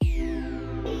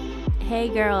Hey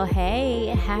girl, hey,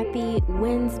 happy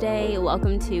Wednesday.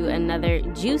 Welcome to another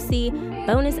juicy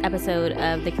bonus episode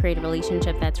of the Creative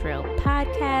Relationship That's Real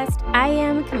podcast. I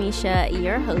am Kamisha,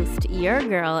 your host, your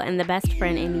girl, and the best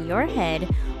friend in your head,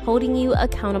 holding you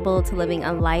accountable to living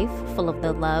a life full of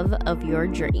the love of your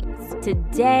dreams.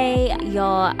 Today,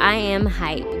 y'all, I am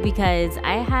hyped because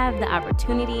I have the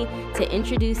opportunity to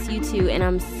introduce you to, and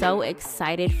I'm so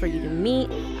excited for you to meet,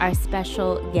 our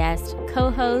special guest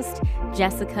co-host,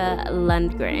 Jessica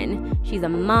Lundgren. She's a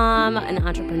mom, an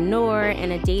entrepreneur,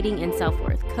 and a dating and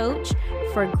self-worth coach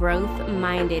for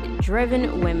growth-minded,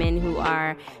 driven women who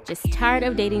are just tired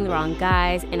of dating the wrong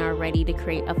guys and are ready to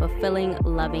create a fulfilling,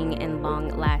 loving, and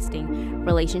long-lasting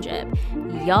relationship.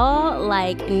 Y'all,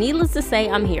 needless to say,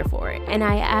 I'm here for it. And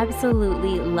I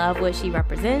absolutely love what she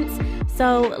represents.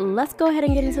 So let's go ahead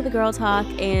and get into the girl talk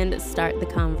and start the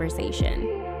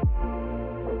conversation.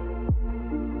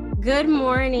 Good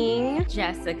morning,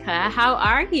 Jessica. How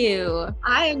are you?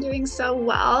 I am doing so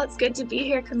well. It's good to be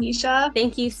here, Kamisha.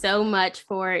 Thank you so much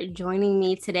for joining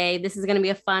me today. This is going to be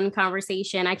a fun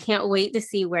conversation. I can't wait to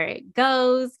see where it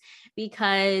goes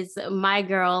because my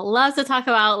girl loves to talk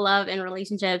about love and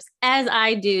relationships as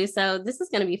I do. So this is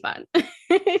going to be fun.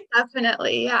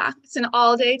 Definitely. Yeah. It's an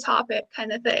all-day topic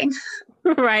kind of thing.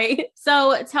 Right.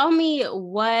 So tell me,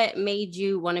 what made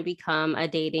you want to become a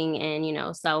dating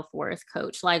and, self-worth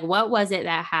coach? What was it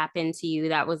that happened to you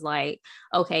that was like,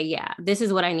 okay, yeah, this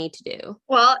is what I need to do?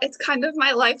 Well, it's kind of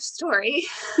my life story.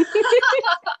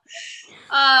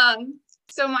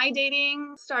 So my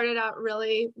dating started out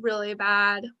really, really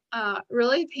bad,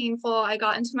 really painful. I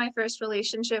got into my first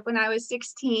relationship when I was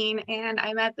 16 and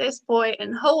I met this boy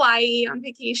in Hawaii on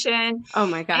vacation. Oh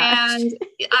my gosh. And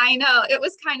I know it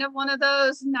was kind of one of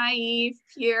those naive,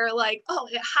 pure, oh,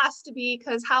 it has to be,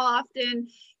 because how often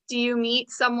do you meet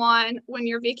someone when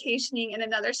you're vacationing in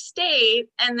another state?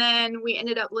 And then we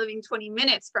ended up living 20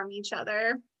 minutes from each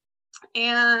other.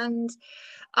 And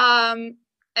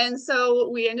so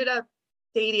we ended up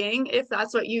dating, if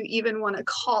that's what you even want to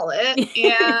call it.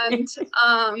 And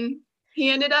he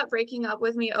ended up breaking up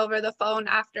with me over the phone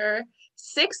after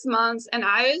 6 months, and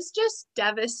I was just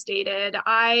devastated.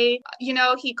 I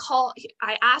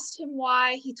asked him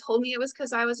why. He told me it was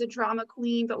because I was a drama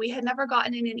queen, but we had never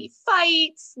gotten in any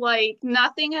fights.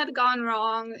 Nothing had gone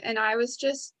wrong, and I was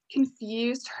just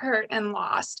confused, hurt, and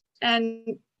lost.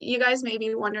 And you guys may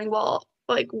be wondering, well,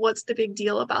 what's the big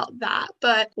deal about that?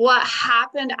 But what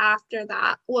happened after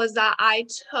that was that I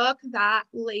took that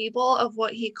label of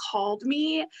what he called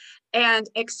me and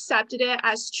accepted it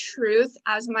as truth,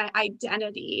 as my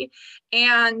identity.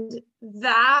 And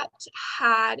that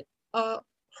had a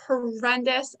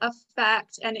horrendous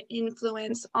effect and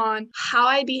influence on how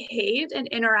I behaved and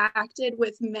interacted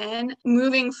with men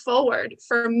moving forward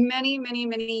for many, many,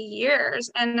 many years.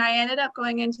 And I ended up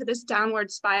going into this downward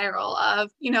spiral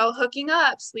of, hooking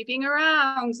up, sleeping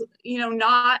around,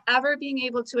 not ever being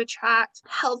able to attract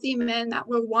healthy men that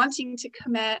were wanting to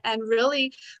commit and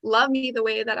really love me the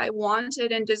way that I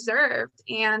wanted and deserved.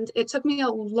 And it took me a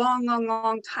long, long,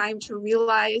 long time to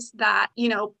realize that,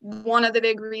 one of the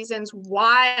big reasons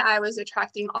why I was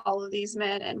attracting all of these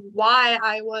men and why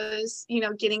I was,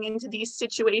 getting into these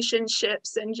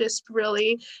situationships and just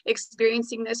really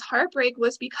experiencing this heartbreak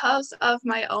was because of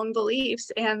my own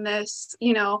beliefs and this,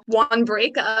 one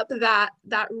breakup that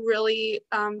really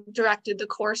directed the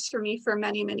course for me for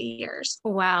many, many years.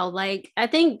 Wow. I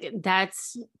think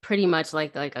that's pretty much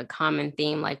like a common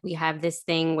theme. We have this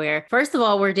thing where, first of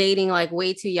all, we're dating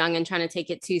way too young and trying to take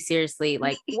it too seriously,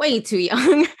 way too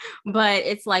young. But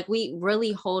it's we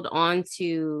really hold on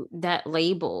to that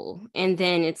label. And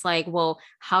then it's well,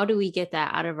 how do we get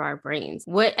that out of our brains?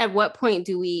 At what point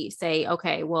do we say,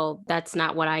 okay, well, that's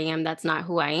not what I am. That's not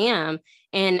who I am.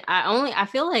 And I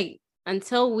feel like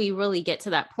until we really get to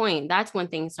that point, that's when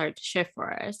things start to shift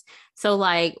for us. So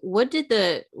what did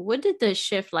the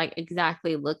shift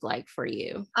exactly look like for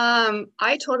you?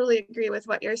 I totally agree with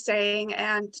what you're saying.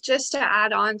 And just to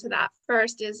add on to that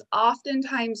first is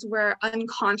oftentimes we're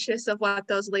unconscious of what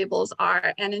those labels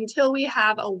are. And until we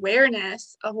have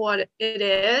awareness of what it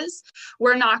is,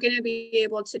 we're not going to be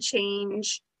able to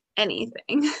change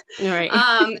anything. Right.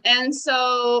 And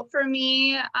so for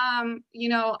me,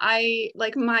 I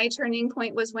my turning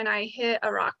point was when I hit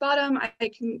a rock bottom. I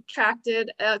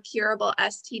contracted a curable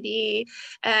STD,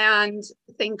 and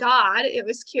thank God it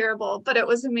was curable, but it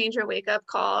was a major wake up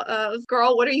call of,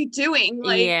 girl, what are you doing?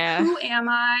 Yeah. Who am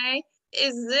I?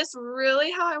 is this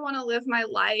really how I want to live my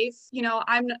life? You know,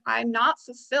 I'm not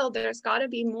fulfilled. There's got to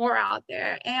be more out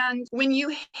there. And when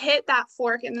you hit that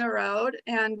fork in the road,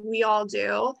 and we all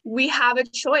do, we have a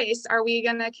choice. Are we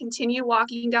going to continue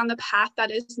walking down the path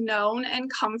that is known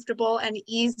and comfortable and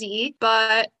easy,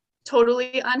 but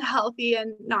totally unhealthy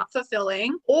and not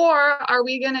fulfilling? Or are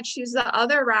we going to choose the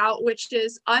other route, which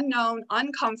is unknown,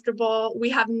 uncomfortable? We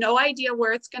have no idea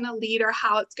where it's going to lead or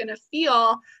how it's going to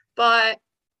feel, but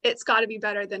it's got to be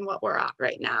better than what we're at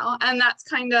right now. And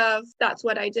that's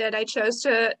what I did. I chose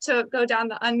to go down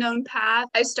the unknown path.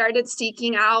 I started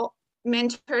seeking out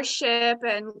mentorship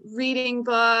and reading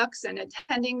books and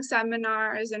attending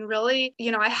seminars, and really,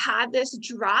 you know, I had this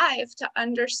drive to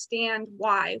understand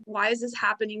why is this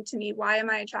happening to me? Why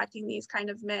am I attracting these kind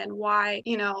of men? Why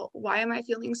am I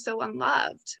feeling so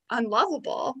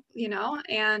unlovable, you know?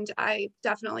 And I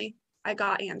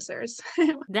got answers.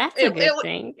 That's a good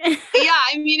thing. Yeah,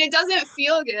 I mean, it doesn't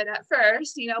feel good at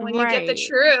first, you know, when you get the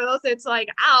truth, it's like,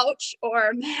 ouch,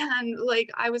 or man, like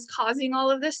I was causing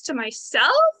all of this to myself.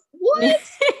 What?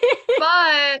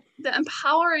 But the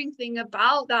empowering thing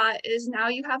about that is now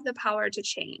you have the power to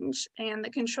change, and the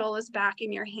control is back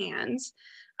in your hands.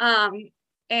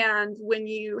 And when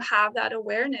you have that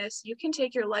awareness, you can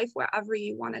take your life wherever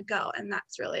you want to go. And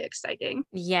that's really exciting.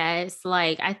 Yes.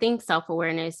 Like, I think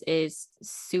self-awareness is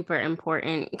super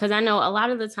important, because I know a lot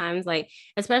of the times, like,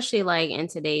 especially like in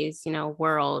today's, you know,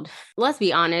 world, let's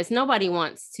be honest, nobody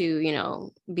wants to, you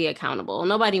know, be accountable.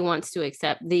 Nobody wants to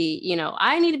accept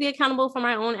I need to be accountable for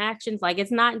my own actions. Like, it's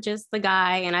not just the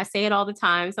guy. And I say it all the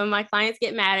time. Some of my clients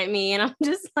get mad at me, and I'm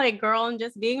just like, girl, I'm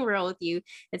just being real with you.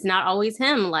 It's not always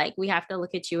him. Like, we have to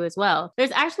look at you as well. There's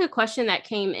actually a question that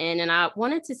came in, and I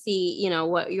wanted to see, you know,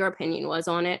 what your opinion was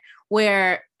on it,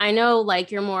 where I know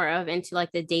like you're more of into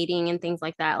like the dating and things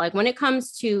like that. Like, when it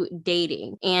comes to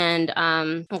dating and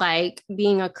like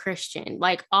being a Christian,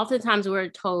 like oftentimes we're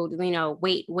told, you know,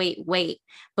 wait,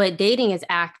 but dating is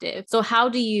active. So how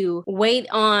do you wait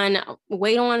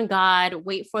on God,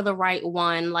 wait for the right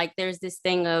one? Like, there's this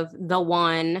thing of the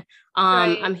one.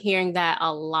 Right. I'm hearing that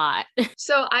a lot.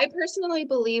 So I personally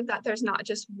believe that there's not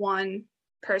just one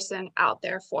person out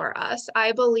there for us.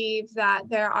 I believe that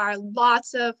there are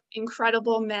lots of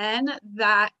incredible men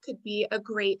that could be a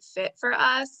great fit for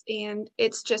us. And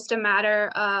it's just a matter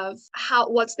of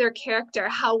what's their character?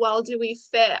 How well do we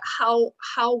fit?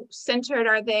 How centered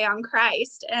are they on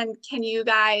Christ? And can you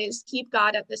guys keep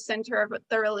God at the center of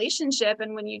the relationship?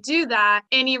 And when you do that,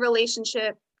 any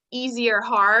relationship, easy or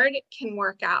hard, can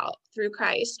work out through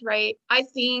Christ, right? I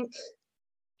think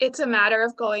it's a matter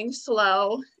of going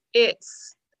slow.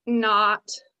 It's not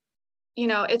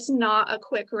a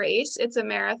quick race. It's a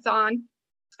marathon.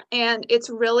 And it's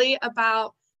really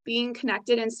about being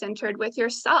connected and centered with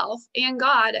yourself and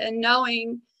God, and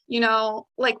knowing, you know,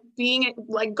 like being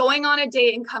like going on a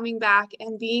date and coming back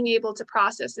and being able to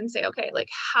process and say, okay, like,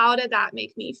 how did that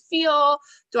make me feel?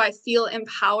 Do I feel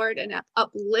empowered and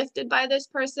uplifted by this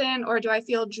person? Or do I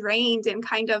feel drained and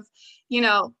kind of, you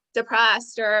know,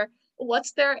 depressed? Or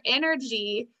what's their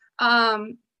energy?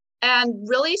 And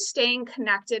really staying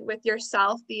connected with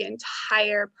yourself the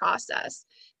entire process.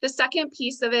 The second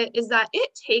piece of it is that it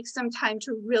takes some time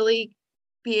to really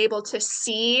be able to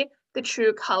see the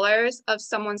true colors of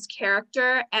someone's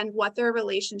character and what their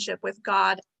relationship with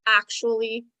God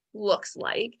actually looks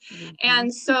like. Mm-hmm.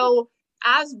 And so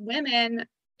as women,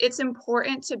 it's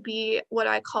important to be what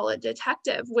I call a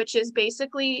detective, which is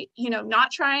basically, you know,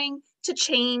 not trying to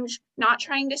change, not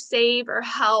trying to save or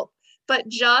help, but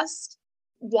just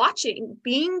watching,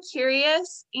 being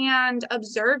curious and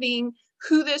observing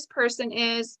who this person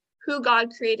is, who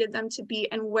God created them to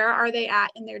be, and where are they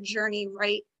at in their journey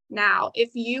right now.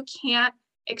 If you can't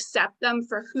accept them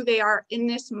for who they are in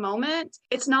this moment,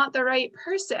 it's not the right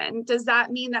person. Does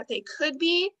that mean that they could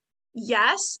be?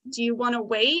 Yes. Do you want to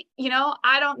wait? You know,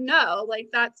 I don't know. Like,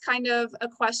 that's kind of a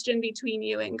question between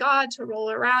you and God to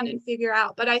roll around and figure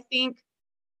out. But I think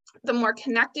the more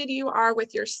connected you are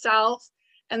with yourself,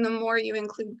 and the more you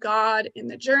include God in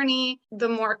the journey, the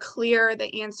more clear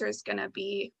the answer is going to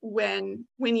be when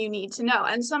you need to know.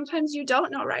 And sometimes you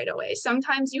don't know right away.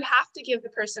 Sometimes you have to give the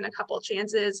person a couple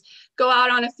chances, go out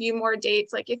on a few more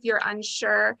dates. Like, if you're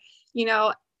unsure, you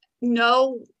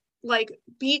know, like,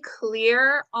 be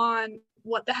clear on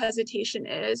what the hesitation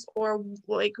is, or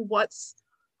like what's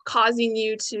causing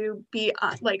you to be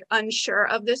like unsure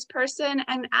of this person,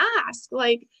 and ask,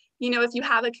 like, you know, if you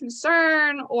have a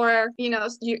concern, or, you know,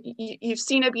 you've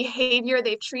seen a behavior,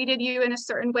 they've treated you in a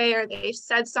certain way, or they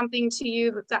said something to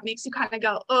you that makes you kind of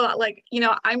go, oh, like, you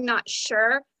know, I'm not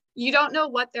sure. you don't know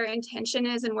what their intention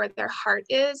is and where their heart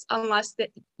is unless that,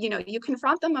 you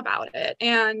confront them about it,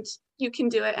 and you can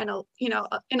do it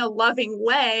in a loving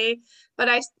way. But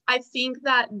I think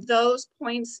that those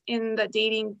points in the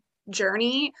dating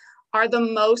journey are the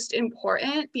most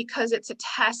important, because it's a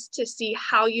test to see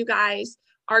how you guys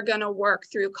are going to work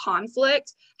through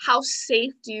conflict. How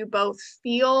safe do you both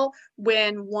feel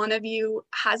when one of you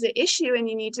has an issue and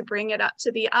you need to bring it up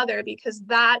to the other? Because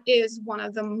that is one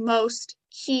of the most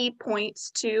key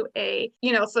points to a,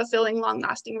 fulfilling,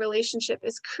 long-lasting relationship,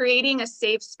 is creating a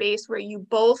safe space where you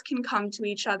both can come to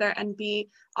each other and be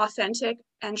authentic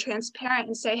and transparent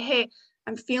and say, hey,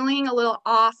 I'm feeling a little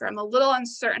off, or I'm a little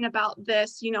uncertain about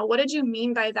this. What did you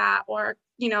mean by that? Or,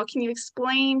 can you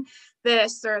explain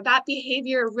this? Or that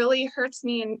behavior really hurts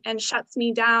me and shuts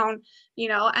me down,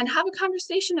 and have a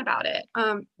conversation about it.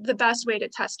 The best way to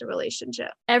test a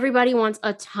relationship. Everybody wants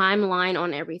a timeline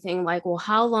on everything. Like, well,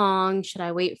 how long should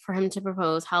I wait for him to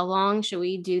propose? How long should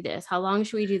we do this? How long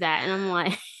should we do that? And I'm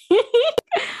like,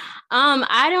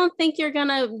 I don't think you're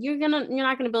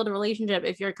not gonna build a relationship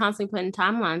if you're constantly putting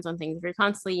timelines on things. If you're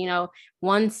constantly,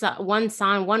 one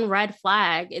sign, one red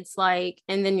flag, it's like,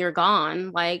 and then you're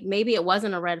gone. Like, maybe it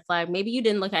wasn't a red flag. Maybe you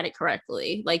didn't look at it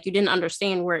correctly. Like, you didn't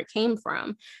understand where it came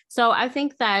from. So I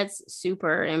think that's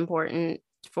super important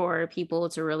for people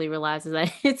to really realize, is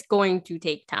that it's going to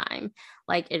take time.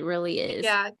 Like, it really is.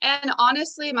 Yeah. And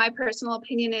honestly, my personal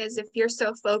opinion is, if you're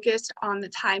so focused on the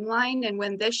timeline and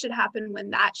when this should happen, when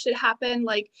that should happen,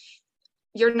 like,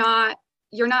 you're not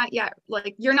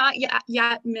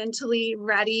yet mentally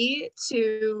ready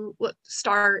to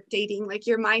start dating. Like,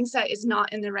 your mindset is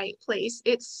not in the right place.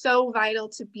 It's so vital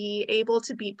to be able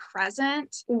to be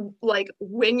present, like,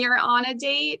 when you're on a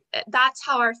date. That's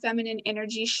how our feminine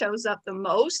energy shows up the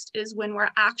most, is when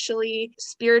we're actually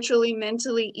spiritually,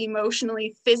 mentally,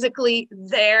 emotionally, physically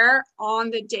there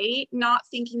on the date, not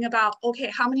thinking about,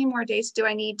 okay, how many more dates do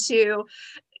I need to,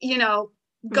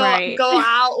 go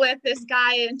out with this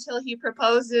guy until he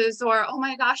proposes, or, oh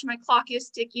my gosh, my clock is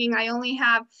ticking, I only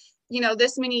have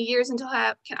this many years until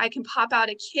I can pop out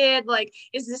a kid. Like,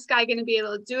 is this guy going to be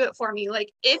able to do it for me?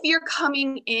 Like, if you're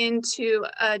coming into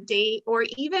a date, or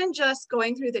even just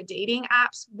going through the dating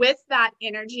apps with that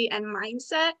energy and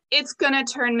mindset, it's going to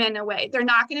turn men away. They're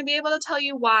not going to be able to tell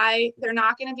you why. They're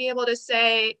not going to be able to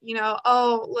say,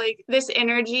 oh, like, this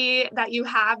energy that you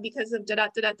have because of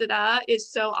da-da-da-da-da-da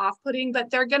is so off-putting, but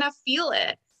they're going to feel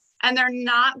it, and they're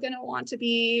not going to want to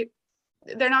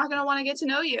get to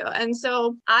know you. And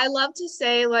so I love to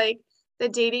say, like, the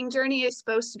dating journey is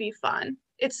supposed to be fun.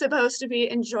 It's supposed to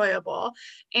be enjoyable.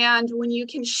 And when you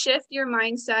can shift your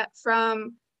mindset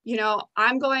from,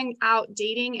 I'm going out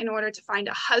dating in order to find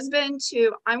a husband,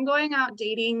 to I'm going out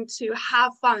dating to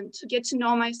have fun, to get to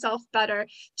know myself better,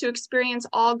 to experience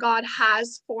all God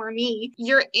has for me,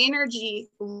 your energy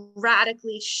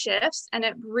radically shifts, and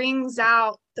it brings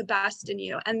out the best in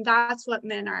you. And that's what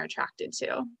men are attracted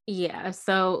to. Yeah.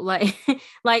 So like, and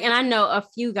I know a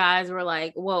few guys were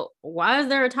like, well, why is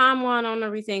there a timeline on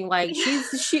everything? Like,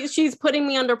 she's putting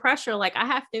me under pressure. Like, I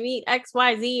have to meet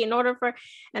XYZ in order for,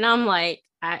 and I'm like,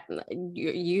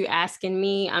 you asking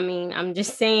me? I mean, I'm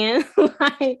just saying,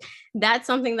 like, that's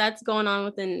something that's going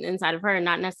on inside of her,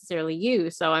 not necessarily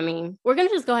you. So, I mean, we're going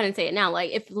to just go ahead and say it now.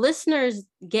 Like, if listeners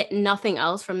get nothing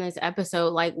else from this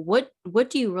episode, like, what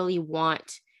do you really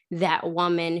want that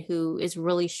woman who is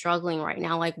really struggling right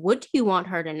now? Like, what do you want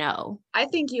her to know? I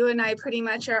think you and I pretty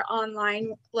much are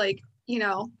online, like,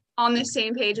 on the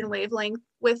same page and wavelength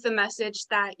with the message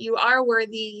that you are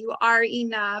worthy, you are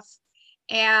enough,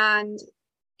 and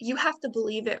you have to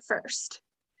believe it first.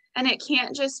 And it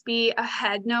can't just be a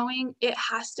head knowing, it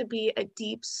has to be a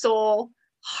deep soul,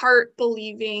 heart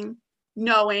believing,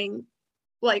 knowing,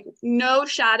 like, no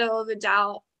shadow of a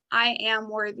doubt, I am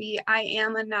worthy, I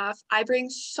am enough, I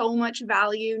bring so much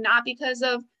value, not because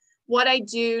of what I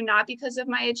do, not because of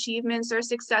my achievements or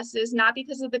successes, not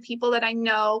because of the people that I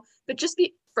know, but just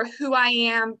for who I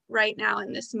am right now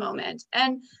in this moment.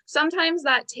 And sometimes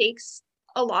that takes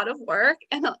a lot of work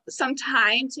and some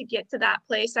time to get to that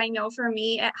place. I know for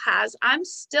me, it has. I'm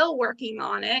still working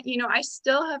on it. I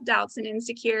still have doubts and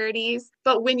insecurities,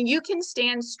 but when you can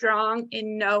stand strong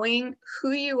in knowing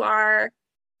who you are,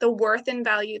 the worth and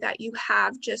value that you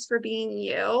have just for being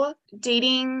you,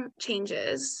 dating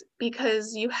changes,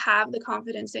 because you have the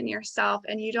confidence in yourself,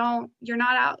 and you're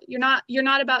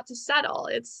not about to settle.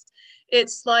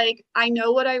 It's like, I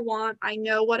know what I want, I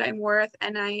know what I'm worth,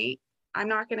 and I'm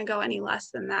not going to go any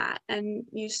less than that. And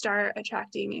you start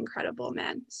attracting incredible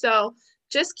men. So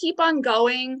just keep on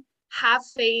going, have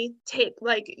faith,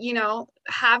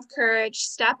 have courage,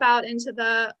 step out into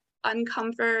the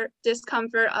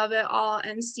discomfort of it all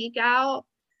and seek out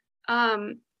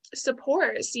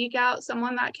support, seek out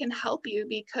someone that can help you,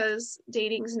 because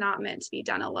dating's not meant to be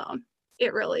done alone.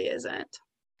 It really isn't.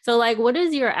 So like, what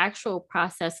does your actual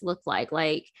process look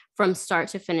like from start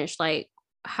to finish? Like,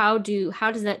 how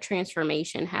does that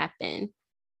transformation happen?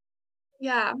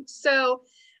 Yeah. So,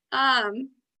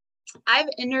 I've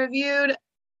interviewed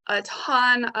a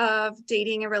ton of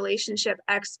dating and relationship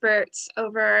experts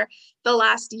over the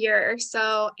last year or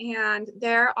so, and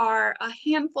there are a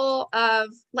handful of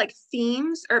like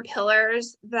themes or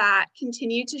pillars that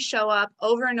continue to show up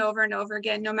over and over and over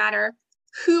again, no matter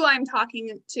who I'm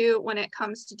talking to, when it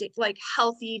comes to like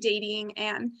healthy dating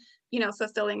and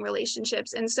fulfilling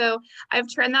relationships. And so I've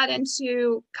turned that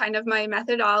into kind of my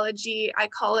methodology. I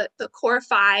call it the core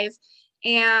five.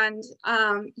 And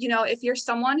if you're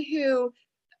someone who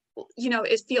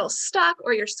it feels stuck,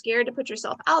 or you're scared to put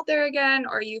yourself out there again,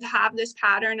 or you have this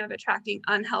pattern of attracting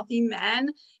unhealthy men,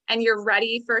 and you're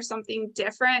ready for something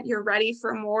different, you're ready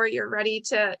for more, you're ready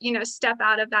to, step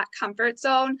out of that comfort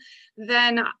zone,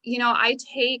 then, I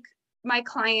take my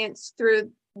clients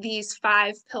through these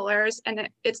 5 pillars, and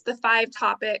it's the 5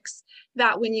 topics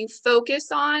that when you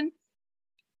focus on,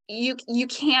 you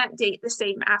can't date the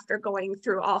same after going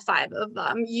through all 5 of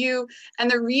them. And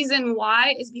the reason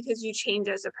why is because you change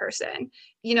as a person.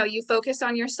 You focus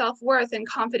on your self-worth and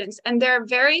confidence, and they're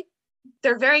very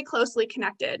closely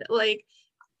connected. Like,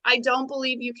 I don't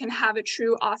believe you can have a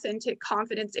true, authentic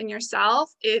confidence in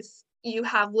yourself if you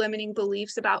have limiting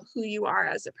beliefs about who you are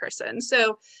as a person.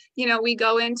 So, we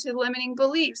go into limiting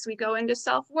beliefs, we go into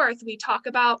self-worth, we talk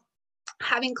about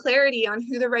having clarity on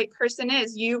who the right person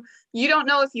is. You don't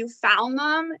know if you found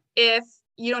them if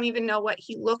you don't even know what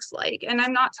he looks like. And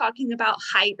I'm not talking about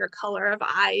height or color of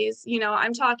eyes.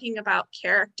 I'm talking about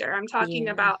character. I'm talking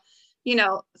about,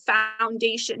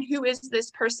 foundation. Who is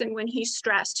this person when he's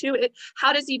stressed?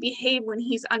 How does he behave when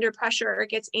he's under pressure or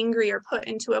gets angry or put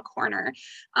into a corner?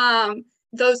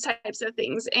 Those types of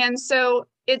things. And so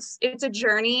it's a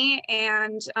journey,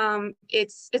 and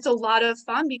it's a lot of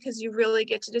fun, because you really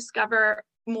get to discover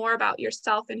more about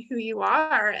yourself and who you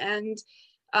are, and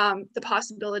the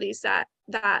possibilities that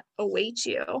await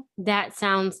you. That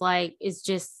sounds like it's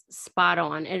just spot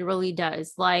on. It really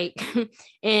does. Like,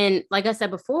 and like I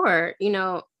said before,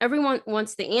 everyone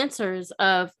wants the answers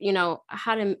of,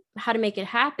 how to make it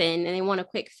happen, and they want a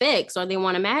quick fix, or they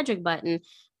want a magic button.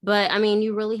 But I mean,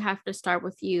 you really have to start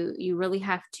with you. You really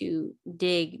have to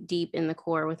dig deep in the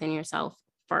core within yourself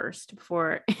first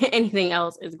before anything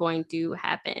else is going to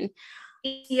happen.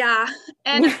 Yeah.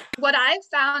 And what I've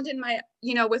found in my,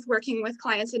 with working with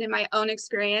clients and in my own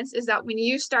experience, is that when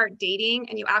you start dating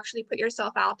and you actually put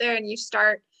yourself out there and you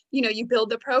start, you build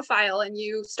the profile and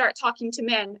you start talking to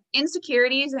men,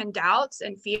 insecurities and doubts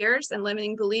and fears and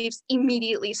limiting beliefs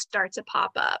immediately start to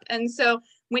pop up. And so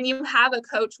when you have a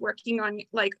coach working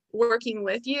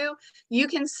with you, you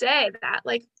can say that,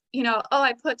 like, oh,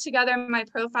 I put together my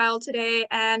profile today,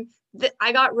 and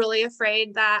I got really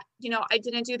afraid that, I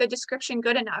didn't do the description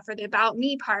good enough, or the about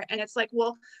me part. And it's like,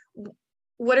 well,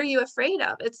 what are you afraid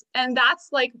of? And that's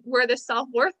like where the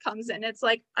self-worth comes in. It's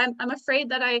like, I'm afraid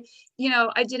that I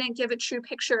didn't give a true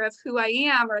picture of who I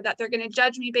am, or that they're going to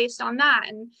judge me based on that.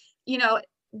 And,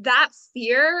 that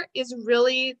fear is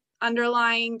really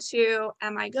underlying to,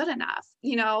 am I good enough?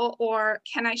 Or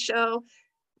can I show,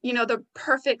 the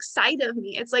perfect side of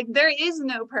me? It's like, there is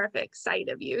no perfect side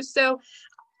of you. So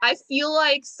I feel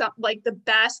like the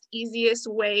best, easiest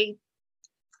way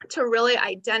to really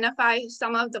identify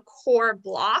some of the core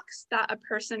blocks that a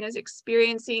person is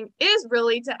experiencing is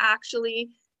really to actually,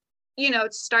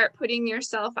 start putting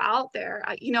yourself out there.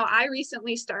 I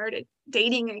recently started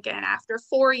dating again after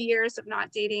 4 years of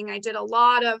not dating.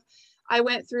 I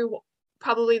went through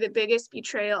probably the biggest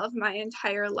betrayal of my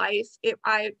entire life.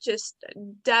 I just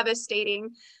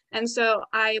devastating. And so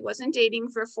I wasn't dating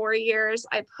for 4 years.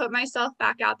 I put myself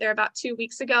back out there about 2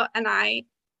 weeks ago, and I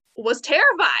was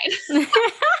terrified.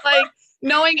 Like,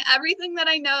 knowing everything that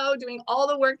I know, doing all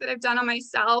the work that I've done on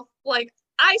myself, like,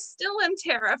 I still am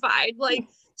terrified. Like,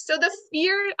 so the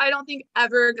fear, I don't think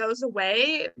ever goes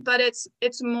away, but it's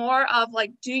more of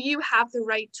like, do you have the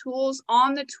right tools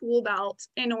on the tool belt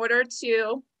in order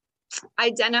to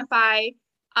identify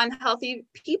unhealthy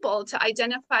people, to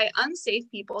identify unsafe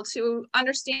people, to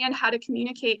understand how to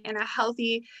communicate in a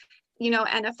healthy,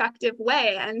 and effective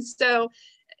way. And so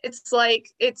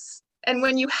and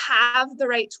when you have the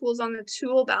right tools on the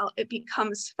tool belt, it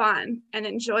becomes fun and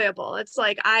enjoyable. It's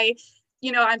like,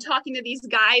 I'm talking to these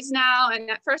guys now, and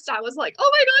at first I was like,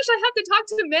 oh my gosh, I have to talk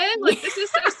to men. Like, this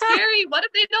is so scary. What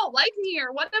if they don't like me?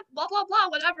 Or what if blah, blah, blah,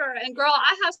 whatever. And girl,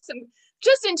 I have some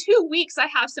just in 2 weeks, I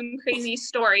have some crazy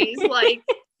stories, like,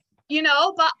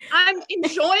 but I'm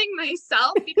enjoying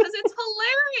myself because it's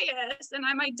hilarious. And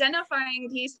I'm identifying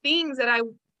these things that I,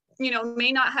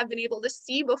 may not have been able to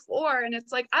see before. And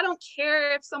it's like, I don't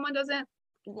care if someone doesn't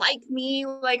like me.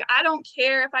 Like, I don't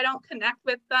care if I don't connect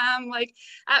with them. Like,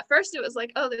 at first it was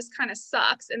like, oh, this kind of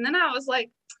sucks. And then I was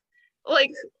like,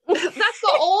 that's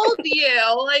the old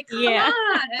you. Like, come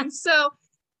on. And so,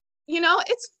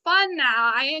 it's fun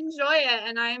now. I enjoy it.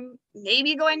 And I'm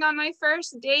maybe going on my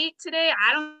first date today.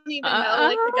 I don't even know.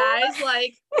 Like, the guys,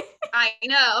 like, I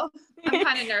know I'm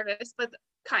kind of nervous, but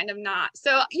kind of not.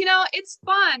 So, it's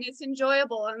fun. It's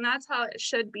enjoyable. And that's how it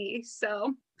should be.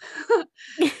 So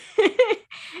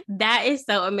that is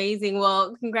so amazing.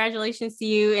 Well, congratulations to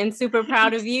you, and super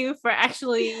proud of you for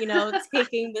actually,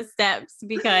 taking the steps,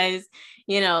 because,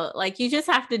 like, you just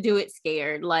have to do it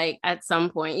scared. Like, at some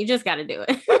point, you just got to do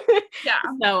it. Yeah.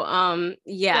 So,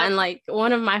 yeah. And like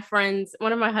one of my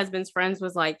husband's friends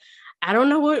was like, I don't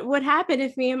know what would happen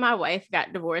if me and my wife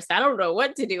got divorced. I don't know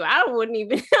what to do. Wouldn't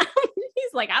even,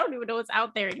 he's like, I don't even know what's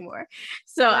out there anymore.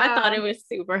 So I thought it was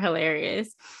super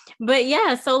hilarious. But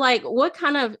yeah, so like, what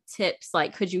kind of tips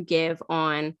like could you give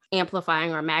on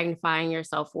amplifying or magnifying your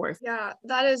self-worth? Yeah,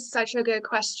 that is such a good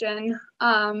question.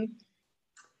 I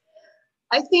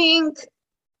think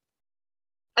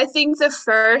the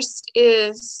first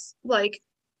is like,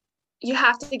 you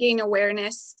have to gain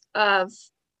awareness of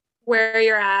where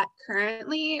you're at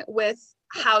currently with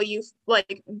how you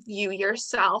like view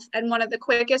yourself. And one of the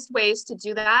quickest ways to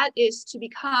do that is to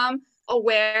become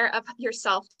aware of your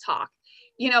self-talk.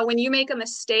 When you make a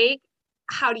mistake,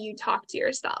 how do you talk to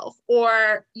yourself?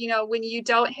 Or, when you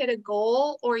don't hit a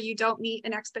goal or you don't meet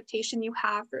an expectation you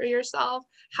have for yourself,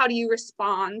 how do you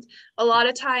respond? A lot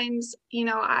of times,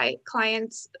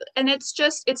 clients, and it's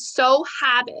so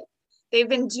habit. They've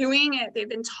been doing it. They've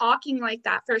been talking like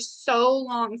that for so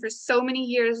long, for so many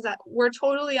years, that we're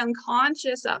totally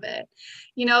unconscious of it,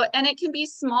 and it can be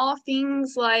small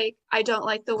things like, I don't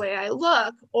like the way I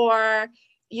look, or,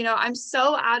 I'm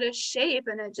so out of shape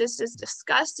and it just is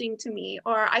disgusting to me,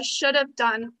 or I should have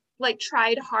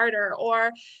tried harder,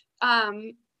 or,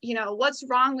 what's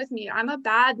wrong with me? I'm a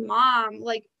bad mom.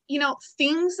 Like,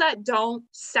 things that don't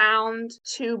sound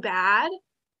too bad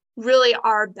really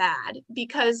are bad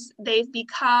because they've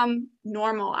become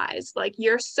normalized. Like,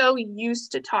 you're so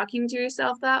used to talking to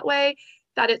yourself that way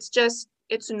that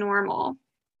it's normal.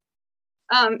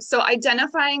 So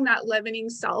identifying that limiting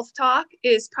self-talk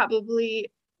is probably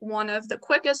one of the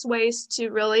quickest ways to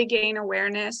really gain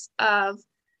awareness of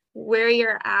where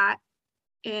you're at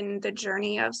in the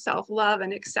journey of self-love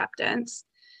and acceptance.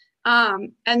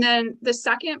 And then the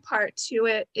second part to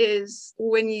it is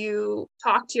when you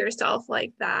talk to yourself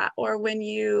like that, or when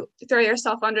you throw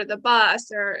yourself under the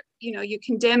bus, or, you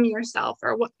condemn yourself,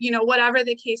 or whatever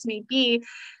the case may be,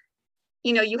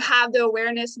 you have the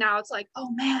awareness now. It's like,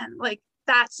 oh man, like,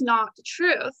 that's not the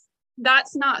truth.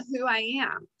 That's not who I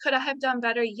am. Could I have done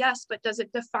better? Yes. But does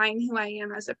it define who I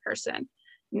am as a person?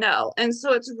 No. And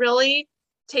so it's really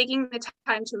taking the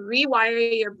time to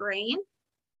rewire your brain,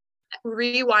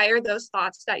 rewire those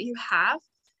thoughts that you have.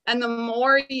 And the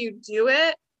more you do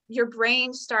it, your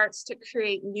brain starts to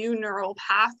create new neural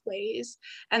pathways.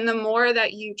 And the more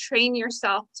that you train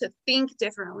yourself to think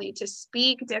differently, to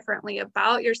speak differently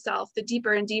about yourself, the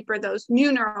deeper and deeper those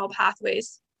new neural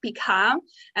pathways become.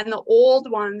 And the old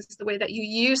ones, the way that you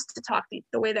used to talk,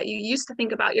 the way that you used to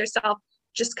think about yourself,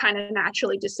 just kind of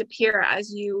naturally disappear as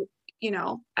the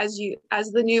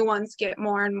new ones get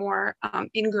more and more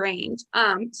ingrained.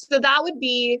 So that would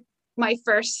be my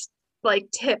first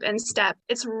tip and step.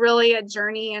 It's really a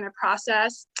journey and a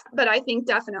process, but I think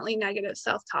definitely negative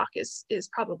self-talk is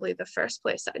probably the first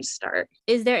place I'd start.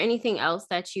 Is there anything else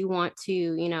that you want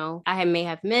to, I may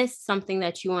have missed, something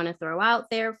that you want to throw out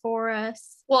there for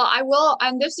us? Well, I will,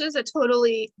 and this is a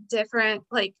totally different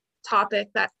topic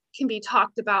that can be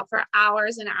talked about for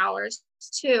hours and hours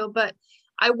too, but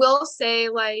I will say,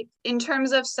 in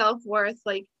terms of self-worth,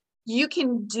 you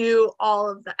can do all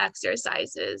of the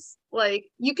exercises.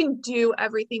 You can do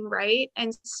everything right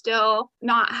and still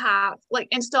not have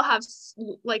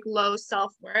low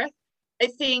self-worth. I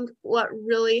think what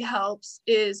really helps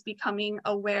is becoming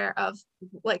aware of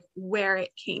where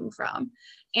it came from.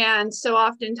 And so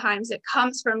oftentimes it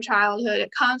comes from childhood,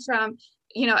 it comes from,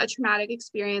 a traumatic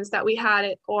experience that we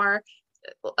had, or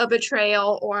a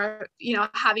betrayal, or,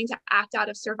 having to act out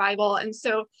of survival. And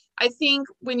so I think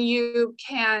when you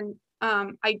can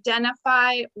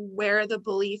identify where the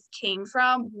belief came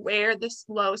from, where this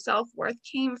low self-worth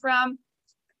came from,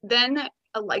 then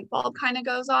a light bulb kind of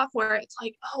goes off where it's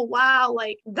like, oh, wow,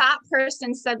 like that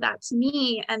person said that to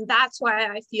me and that's why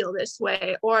I feel this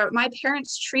way. Or my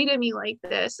parents treated me like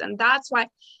this and that's why.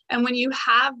 And when you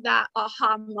have that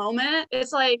aha moment,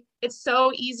 it's like, it's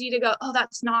so easy to go, oh,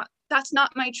 that's not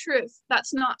my truth.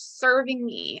 That's not serving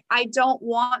me. I don't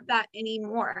want that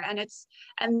anymore. And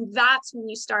that's when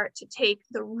you start to take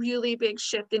the really big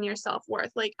shift in your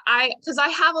self-worth. Like because I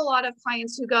have a lot of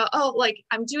clients who go, oh, like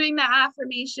I'm doing the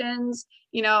affirmations,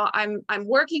 I'm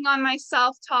working on my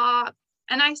self-talk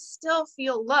and I still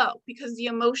feel low because the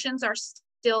emotions are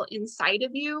still inside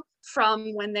of you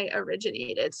from when they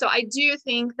originated. So I do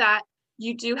think that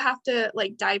you do have to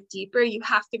like dive deeper. You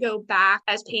have to go back,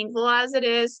 as painful as it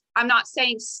is. I'm not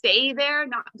saying stay there,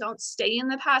 don't stay in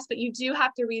the past, but you do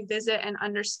have to revisit and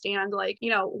understand like,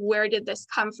 where did this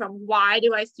come from? Why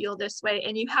do I feel this way?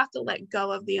 And you have to let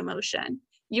go of the emotion.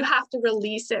 You have to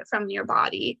release it from your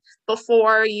body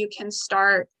before you can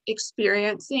start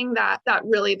experiencing that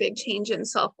really big change in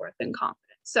self-worth and confidence.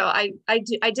 So I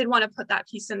did want to put that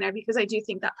piece in there because I do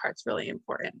think that part's really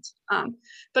important.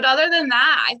 But other than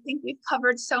that, I think we've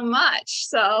covered so much.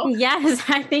 So yes,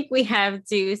 I think we have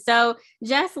too. So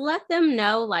just let them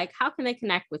know, like, how can they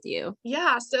connect with you?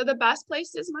 Yeah. So the best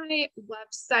place is my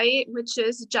website, which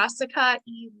is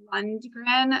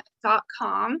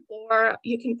jessicaelundgren.com, or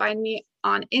you can find me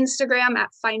on Instagram at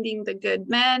Finding the Good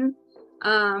Men.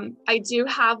 I do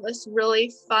have this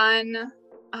really fun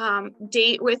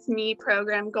date with me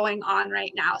program going on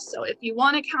right now. So if you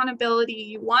want accountability,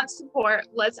 you want support,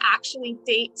 let's actually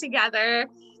date together.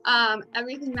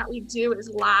 Everything that we do is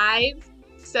live.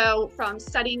 So from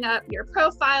setting up your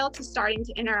profile to starting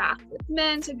to interact with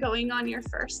men to going on your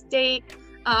first date,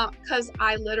 because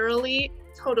I literally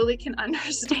totally can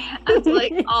understand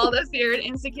like all the fear and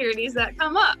insecurities that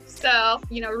come up. So,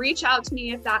 reach out to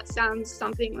me if that sounds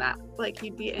something that like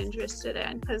you'd be interested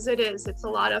in, because it's a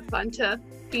lot of fun to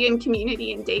be in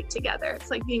community and date together. It's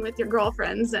like being with your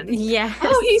girlfriends and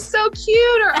oh, he's so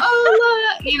cute, or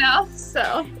oh, look,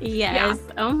 so yes.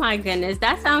 Yeah. Oh my goodness.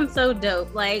 That sounds so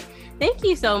dope. Like, thank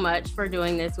you so much for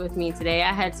doing this with me today.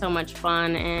 I had so much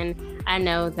fun and I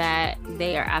know that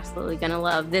they are absolutely going to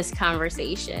love this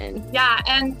conversation. Yeah.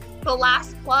 And the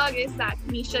last plug is that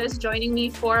Kamisha is joining me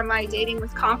for my Dating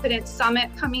with Confidence Summit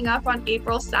coming up on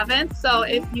April 7th. So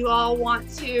if you all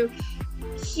want to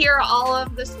hear all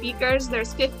of the speakers,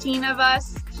 there's 15 of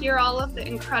us, hear all of the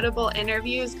incredible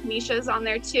interviews. Kamisha's on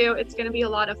there too. It's going to be a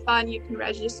lot of fun. You can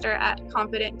register at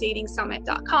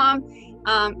confidentdatingsummit.com.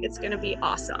 It's going to be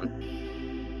awesome.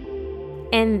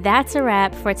 And that's a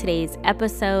wrap for today's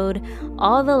episode.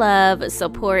 All the love,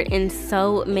 support, and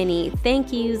so many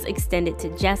thank yous extended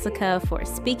to Jessica for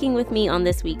speaking with me on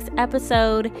this week's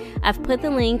episode. I've put the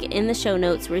link in the show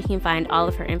notes where you can find all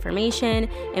of her information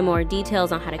and more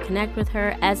details on how to connect with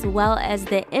her, as well as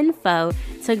the info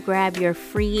to grab your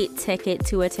free ticket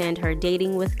to attend her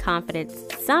Dating with Confidence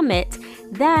Summit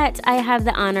that I have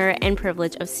the honor and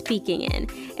privilege of speaking in.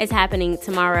 It's happening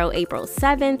tomorrow, April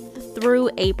 7th through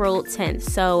April 10th.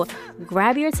 So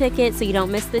grab your ticket so you don't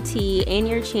miss the tea and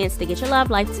your chance to get your love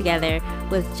life together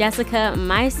with Jessica,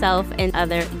 myself, and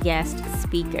other guest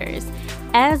speakers.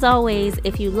 As always,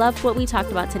 if you loved what we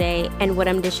talked about today and what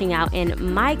I'm dishing out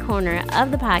in my corner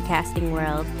of the podcasting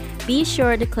world, be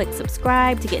sure to click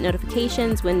subscribe to get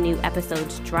notifications when new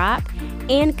episodes drop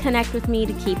and connect with me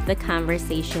to keep the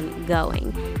conversation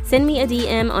going. Send me a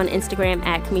DM on Instagram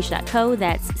at Kamisha.co,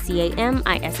 that's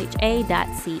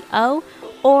CAMISHA.CO,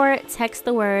 or text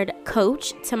the word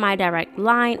coach to my direct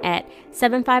line at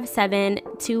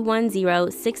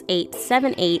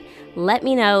 757-210-6878. Let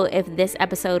me know if this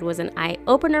episode was an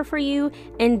eye-opener for you,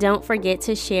 and don't forget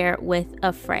to share with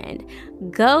a friend.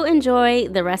 Go enjoy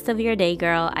the rest of your day,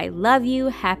 girl. I love you.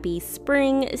 Happy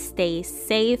spring. Stay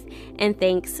safe, and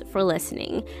thanks for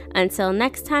listening. Until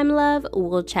next time, love,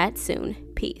 we'll chat soon.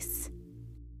 Peace.